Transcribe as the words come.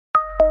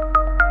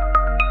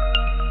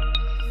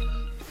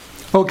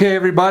Okay,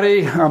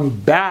 everybody, I'm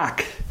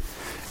back.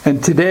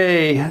 And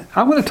today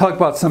I'm going to talk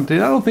about something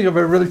I don't think I've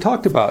ever really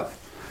talked about.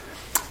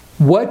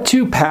 What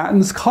do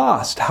patents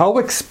cost? How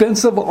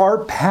expensive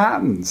are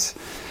patents?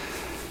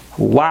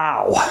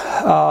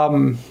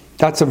 Wow.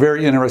 That's a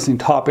very interesting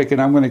topic,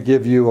 and I'm going to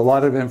give you a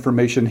lot of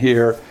information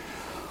here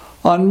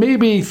on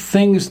maybe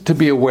things to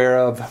be aware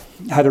of,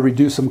 how to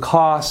reduce some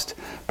cost,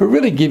 but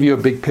really give you a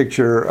big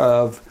picture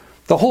of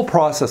the whole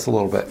process a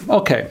little bit.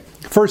 Okay,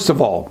 first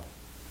of all,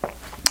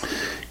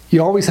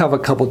 you always have a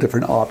couple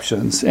different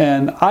options,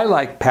 and I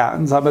like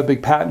patents. I'm a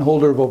big patent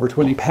holder of over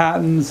 20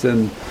 patents,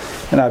 and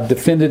I've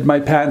defended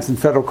my patents in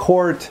federal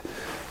court.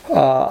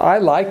 I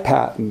like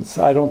patents.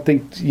 I don't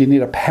think you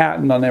need a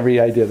patent on every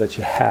idea that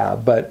you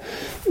have, but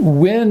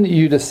when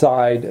you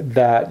decide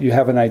that you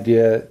have an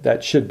idea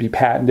that should be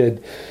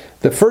patented,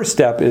 the first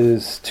step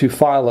is to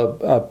file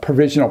a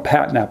provisional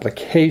patent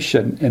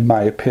application, in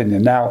my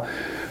opinion. Now,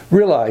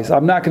 realize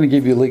I'm not going to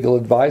give you legal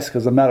advice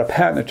because I'm not a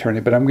patent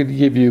attorney, but I'm going to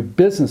give you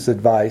business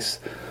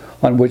advice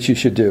on what you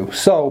should do.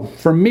 So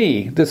for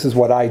me, this is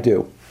what I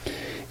do.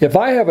 If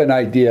I have an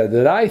idea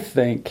that I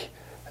think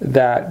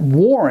that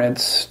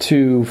warrants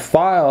to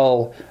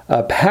file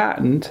a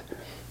patent,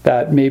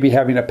 that maybe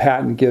having a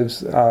patent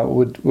gives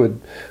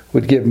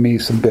would give me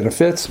some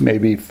benefits,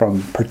 maybe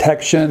from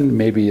protection,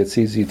 maybe it's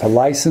easy to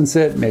license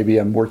it, maybe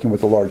I'm working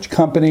with a large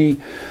company,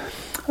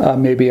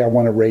 maybe I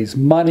want to raise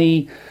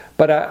money,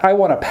 but I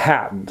want a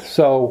patent.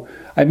 So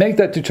I make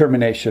that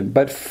determination.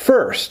 But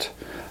first,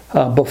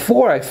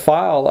 before I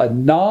file a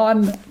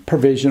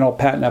non-provisional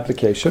patent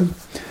application,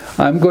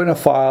 I'm going to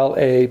file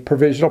a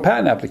provisional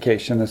patent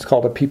application. It's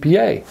called a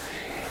PPA.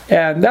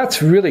 And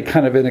that's really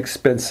kind of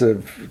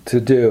inexpensive to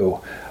do.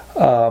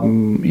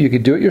 You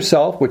could do it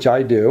yourself, which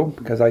I do,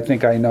 because I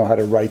think I know how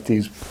to write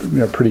these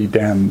pretty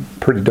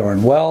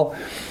darn well.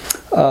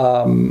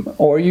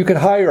 Or you could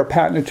hire a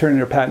patent attorney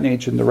or patent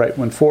agent to write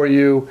one for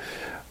you.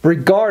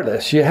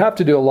 Regardless, you have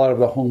to do a lot of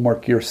the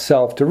homework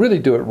yourself to really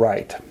do it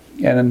right.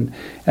 And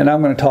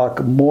I'm going to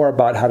talk more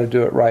about how to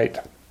do it right.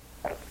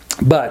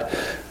 But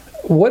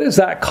what does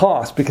that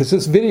cost? Because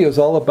this video is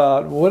all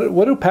about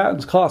what do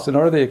patents cost and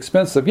are they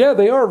expensive? Yeah,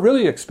 they are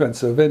really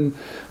expensive. And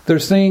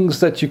there's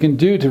things that you can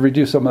do to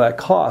reduce some of that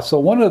cost.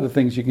 So one of the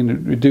things you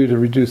can do to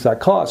reduce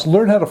that cost,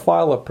 learn how to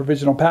file a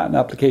provisional patent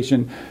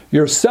application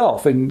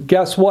yourself. And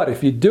guess what?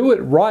 If you do it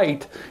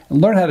right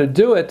and learn how to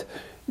do it,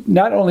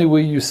 not only will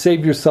you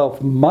save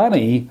yourself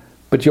money,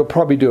 but you'll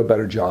probably do a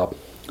better job.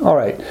 All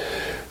right.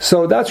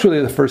 So that's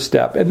really the first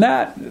step. And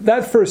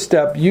that first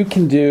step you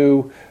can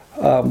do.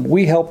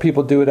 We help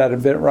people do it at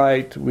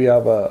InventRight. We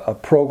have a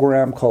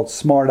program called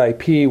Smart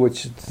IP,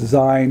 which is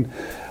designed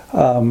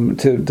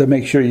to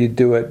make sure you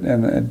do it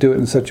and do it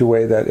in such a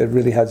way that it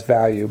really has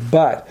value.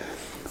 But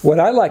what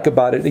I like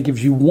about it, it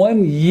gives you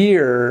 1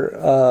 year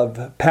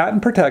of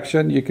patent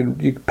protection. You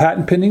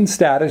patent pending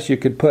status. You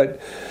could put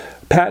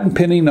patent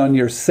pending on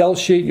your sell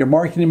sheet, your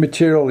marketing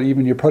material, or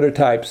even your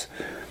prototypes.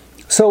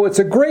 So it's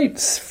a great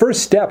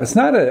first step. It's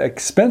not an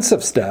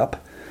expensive step,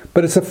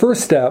 but it's a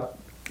first step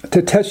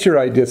to test your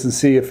ideas and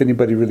see if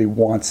anybody really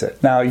wants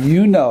it. Now,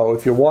 you know,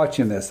 if you're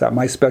watching this, that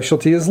my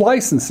specialty is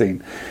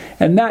licensing.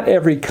 And not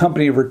every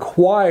company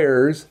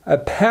requires a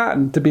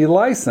patent to be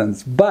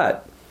licensed,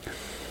 but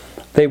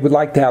they would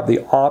like to have the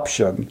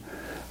option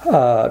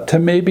to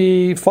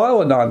maybe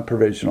file a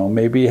non-provisional,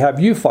 maybe have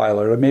you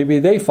file it, or maybe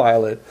they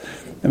file it,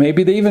 and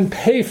maybe they even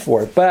pay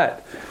for it.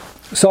 But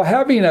so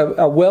having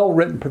a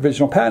well-written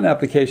provisional patent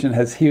application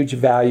has huge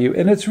value,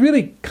 and it's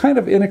really kind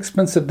of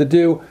inexpensive to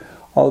do,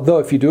 although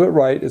if you do it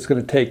right, it's going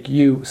to take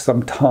you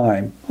some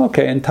time.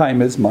 Okay, and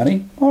time is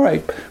money. All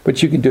right,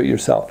 but you can do it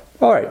yourself.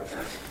 All right,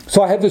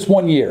 so I have this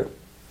 1 year.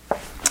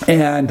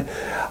 And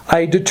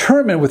I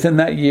determined within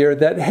that year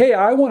that, hey,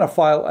 I want to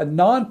file a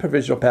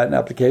non-provisional patent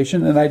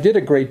application, and I did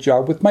a great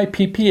job with my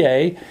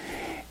PPA,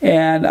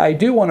 and I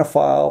do want to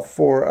file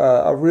for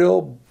a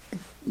real,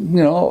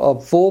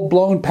 a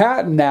full-blown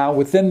patent now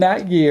within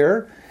that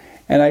year,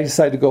 and I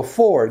decided to go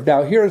forward.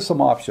 Now, here are some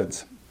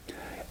options.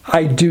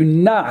 I do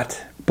not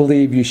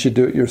believe you should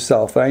do it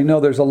yourself. I know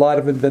there's a lot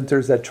of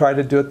inventors that try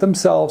to do it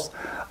themselves.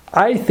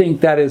 I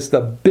think that is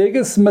the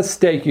biggest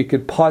mistake you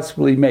could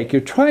possibly make.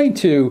 You're trying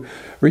to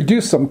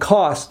reduce some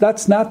cost.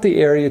 That's not the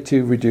area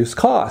to reduce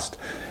cost.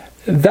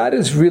 That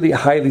is really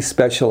highly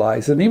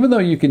specialized. And even though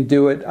you can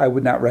do it, I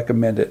would not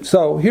recommend it.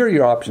 So here are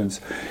your options.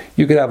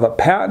 You could have a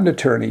patent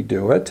attorney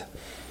do it,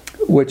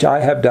 which I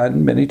have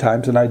done many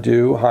times, and I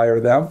do hire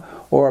them.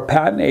 Or a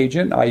patent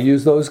agent. I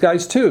use those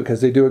guys too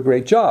because they do a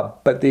great job.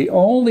 But they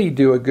only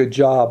do a good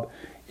job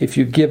if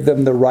you give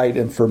them the right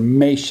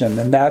information.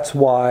 And that's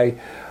why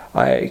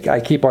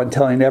I keep on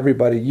telling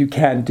everybody, you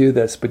can do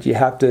this, but you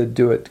have to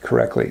do it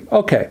correctly.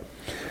 Okay,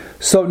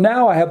 so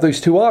now I have these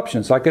two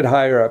options. I could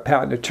hire a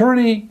patent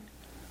attorney.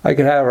 I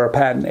could hire a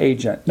patent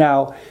agent.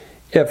 Now,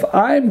 if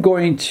I'm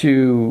going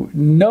to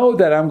know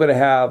that I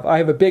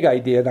have a big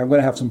idea and I'm going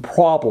to have some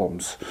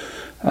problems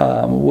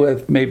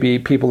with maybe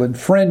people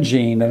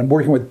infringing and I'm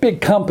working with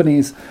big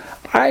companies,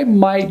 I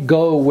might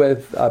go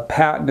with a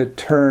patent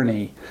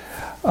attorney.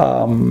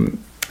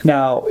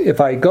 Now,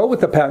 if I go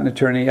with a patent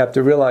attorney, I have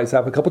to realize I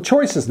have a couple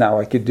choices now.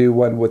 I could do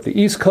one with the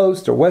East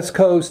Coast or West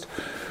Coast.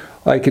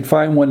 I could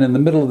find one in the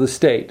middle of the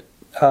state.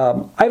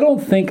 I don't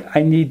think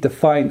I need to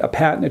find a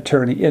patent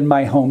attorney in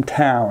my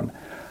hometown.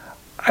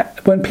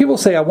 When people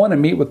say, I want to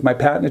meet with my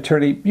patent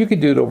attorney, you can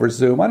do it over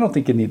Zoom. I don't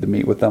think you need to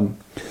meet with them.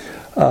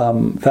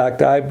 In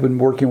fact, I've been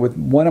working with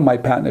one of my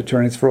patent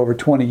attorneys for over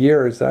 20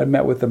 years. I've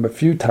met with them a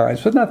few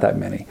times, but not that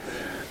many.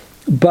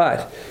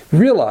 But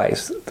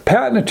realize the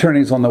patent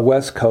attorneys on the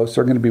West Coast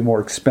are going to be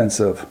more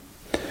expensive.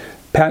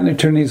 Patent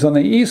attorneys on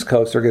the East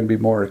Coast are going to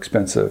be more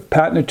expensive.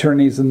 Patent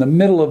attorneys in the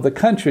middle of the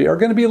country are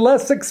going to be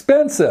less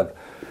expensive.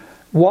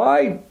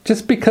 Why?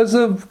 Just because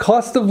of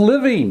cost of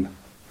living.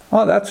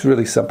 Oh, that's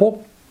really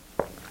simple.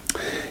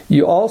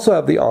 You also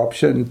have the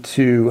option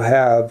to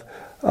have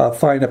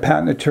find a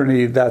patent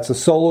attorney that's a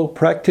solo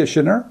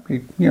practitioner. He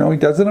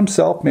does it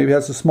himself. Maybe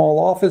has a small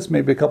office,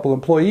 maybe a couple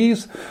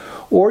employees.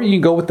 Or you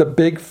can go with the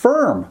big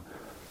firm.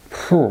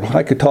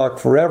 I could talk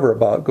forever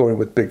about going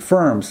with big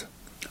firms.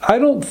 I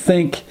don't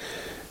think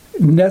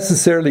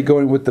necessarily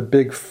going with the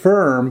big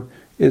firm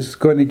is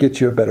going to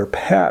get you a better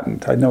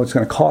patent. I know it's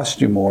going to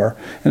cost you more.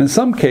 And in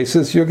some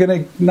cases, you're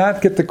going to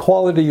not get the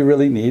quality you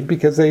really need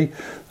because I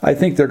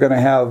think they're going to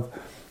have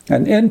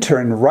an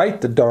intern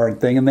write the darn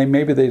thing, and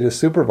maybe they just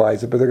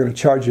supervise it, but they're going to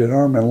charge you an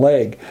arm and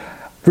leg.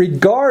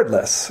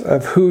 Regardless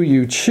of who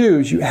you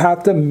choose, you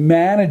have to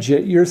manage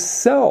it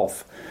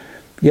yourself.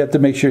 You have to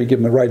make sure you give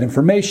them the right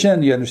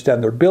information. You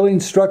understand their billing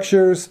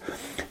structures.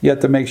 You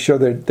have to make sure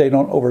that they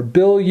don't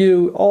overbill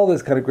you. All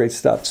this kind of great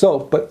stuff.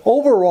 But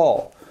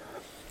overall,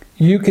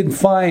 you can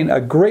find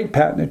a great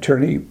patent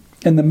attorney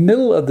in the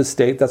middle of the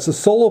state that's a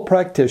solo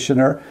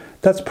practitioner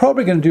that's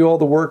probably going to do all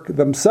the work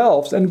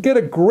themselves and get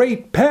a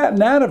great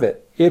patent out of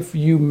it if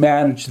you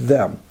manage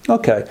them.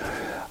 Okay.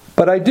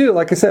 But I do,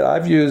 like I said,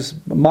 I've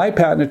used my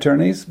patent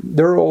attorneys.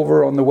 They're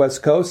over on the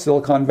West Coast,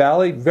 Silicon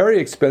Valley, very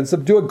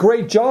expensive, do a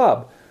great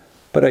job.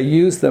 But I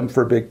use them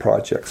for big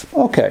projects.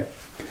 Okay.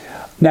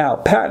 Now,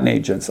 patent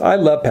agents. I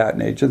love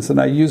patent agents, and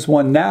I use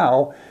one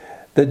now.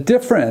 The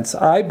difference,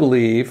 I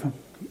believe,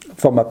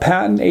 from a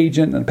patent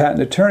agent and a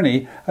patent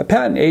attorney, a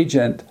patent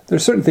agent,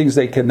 there's certain things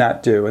they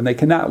cannot do, and they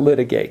cannot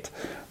litigate.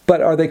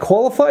 But are they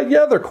qualified?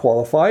 Yeah, they're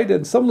qualified,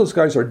 and some of those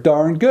guys are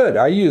darn good.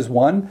 I use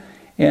one,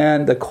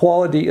 and the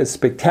quality is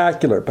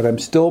spectacular, but I'm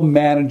still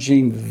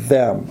managing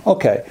them.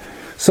 Okay.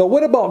 So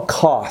what about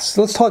costs?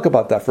 Let's talk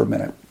about that for a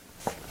minute.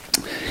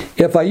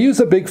 If I use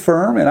a big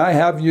firm, and I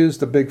have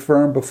used a big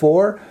firm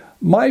before,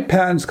 my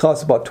patents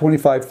cost about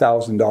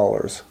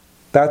 $25,000.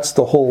 That's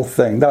the whole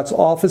thing. That's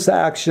office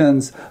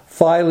actions,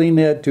 filing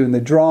it, doing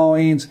the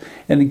drawings,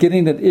 and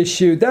getting it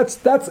issued. That's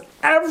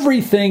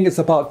everything is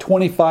about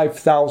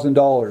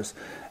 $25,000.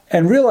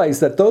 And realize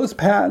that those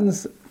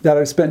patents that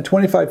I spent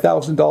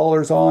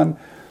 $25,000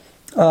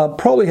 on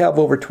probably have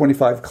over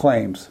 25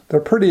 claims. They're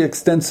pretty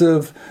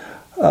extensive,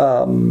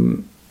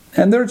 and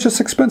they're just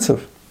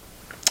expensive.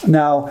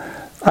 Now,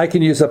 I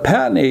can use a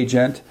patent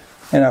agent,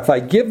 and if I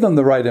give them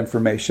the right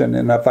information,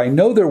 and if I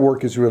know their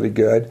work is really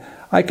good,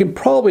 I can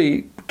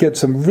probably get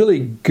some really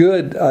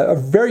good, a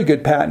very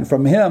good patent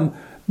from him,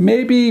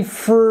 maybe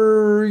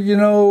for,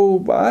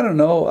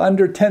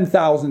 under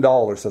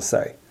 $10,000, let's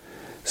say.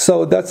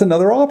 So that's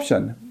another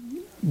option.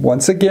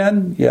 Once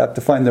again, you have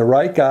to find the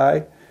right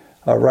guy,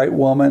 a right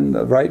woman,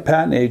 the right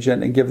patent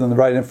agent, and give them the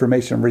right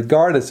information,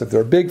 regardless if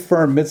they're a big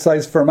firm,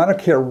 mid-sized firm, I don't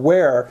care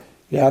where.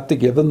 You have to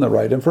give them the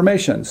right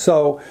information.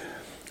 So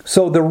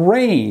the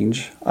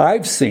range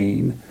I've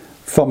seen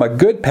from a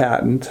good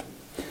patent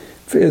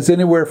is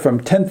anywhere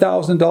from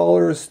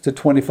 $10,000 to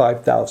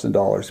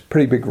 $25,000.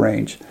 Pretty big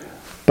range.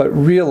 But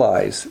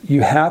realize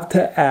you have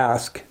to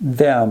ask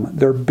them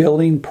their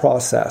billing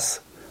process.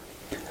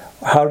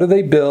 How do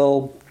they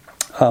bill?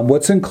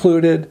 What's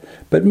included?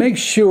 But make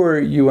sure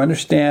you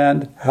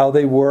understand how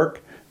they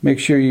work. Make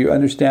sure you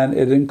understand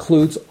it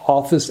includes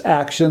office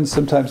actions.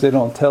 Sometimes they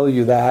don't tell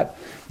you that.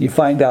 You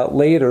find out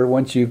later,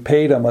 once you've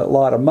paid them a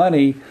lot of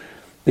money,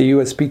 the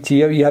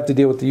USPTO, you have to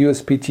deal with the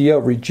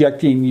USPTO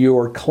rejecting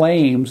your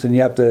claims, and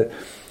you have to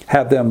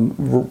have them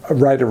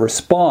write a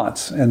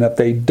response. And if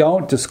they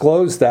don't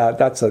disclose that,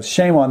 that's a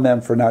shame on them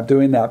for not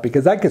doing that,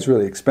 because that gets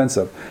really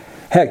expensive.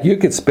 Heck, you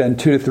could spend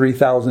 $2,000 to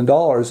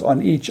 $3,000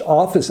 on each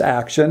office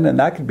action, and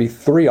that could be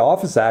 3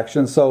 office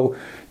actions. So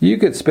you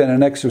could spend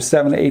an extra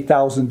 $7,000 to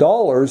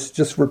 $8,000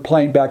 just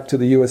replying back to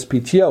the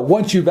USPTO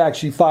once you've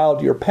actually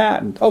filed your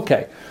patent.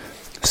 Okay.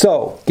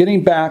 So,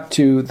 getting back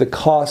to the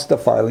cost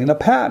of filing a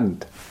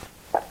patent.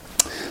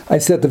 I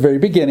said at the very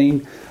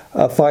beginning,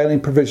 filing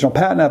provisional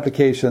patent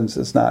applications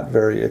is not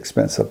very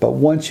expensive. But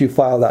once you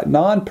file that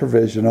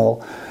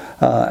non-provisional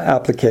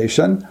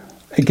application,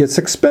 it gets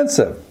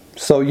expensive.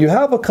 So you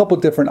have a couple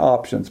different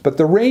options. But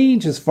the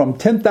range is from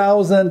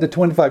 $10,000 to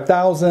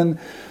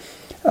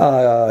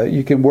 $25,000.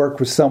 You can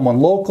work with someone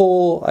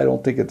local. I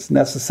don't think it's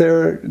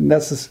necessary.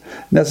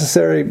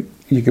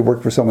 You can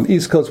work for someone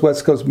East Coast,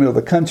 West Coast, middle of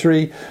the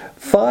country.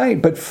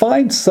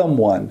 Find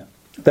someone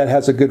that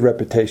has a good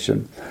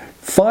reputation.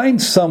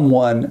 Find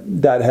someone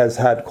that has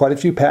had quite a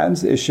few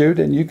patents issued,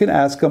 and you can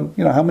ask them,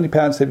 how many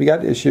patents have you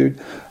got issued?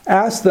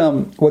 Ask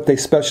them what they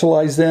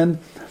specialize in,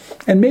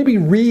 and maybe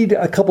read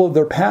a couple of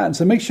their patents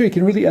and make sure you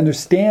can really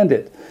understand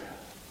it.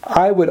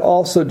 I would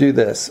also do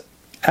this.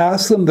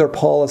 Ask them their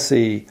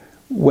policy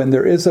when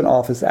there is an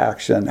office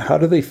action. How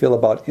do they feel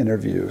about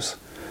interviews?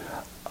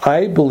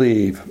 I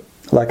believe,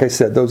 like I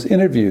said, those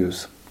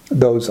interviews,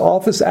 those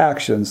office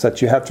actions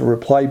that you have to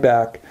reply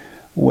back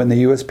when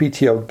the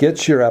USPTO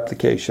gets your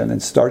application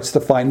and starts to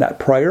find that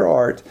prior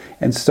art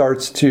and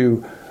starts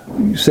to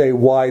say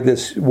why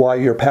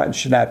your patent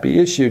should not be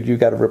issued, you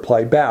got to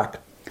reply back.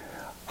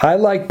 I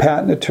like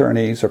patent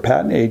attorneys or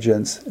patent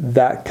agents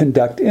that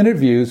conduct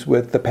interviews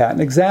with the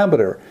patent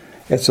examiner.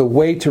 It's a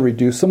way to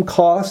reduce some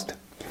cost.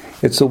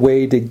 It's a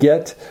way to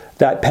get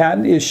that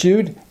patent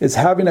issued. Is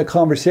having a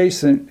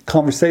conversation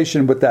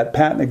with that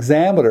patent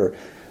examiner.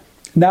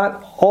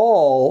 Not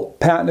all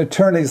patent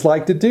attorneys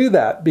like to do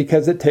that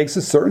because it takes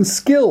a certain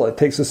skill. It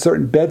takes a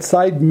certain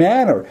bedside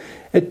manner.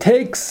 It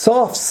takes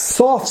soft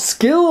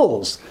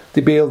skills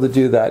to be able to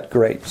do that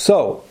great.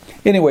 So,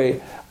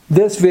 anyway,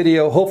 this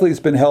video, hopefully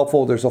it's been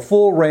helpful. There's a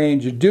full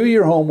range. You do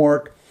your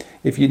homework.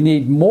 If you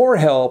need more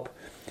help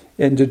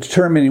in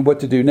determining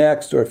what to do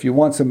next, or if you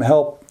want some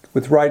help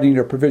with writing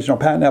your provisional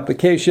patent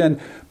application,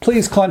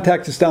 please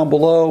contact us down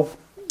below.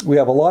 We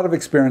have a lot of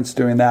experience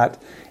doing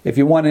that. If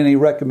you want any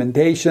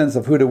recommendations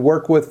of who to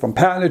work with from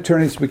patent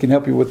attorneys, we can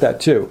help you with that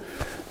too.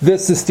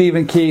 This is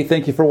Stephen Key.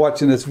 Thank you for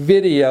watching this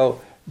video.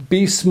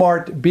 Be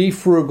smart, be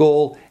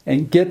frugal,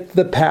 and get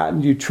the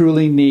patent you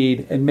truly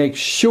need, and make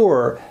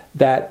sure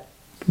that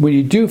when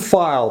you do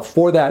file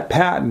for that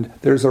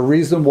patent, there's a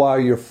reason why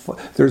you're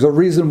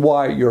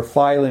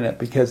filing it,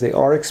 because they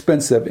are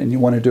expensive and you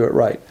want to do it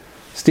right.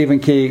 Stephen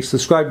Key.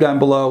 Subscribe down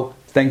below.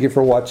 Thank you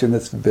for watching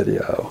this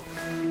video.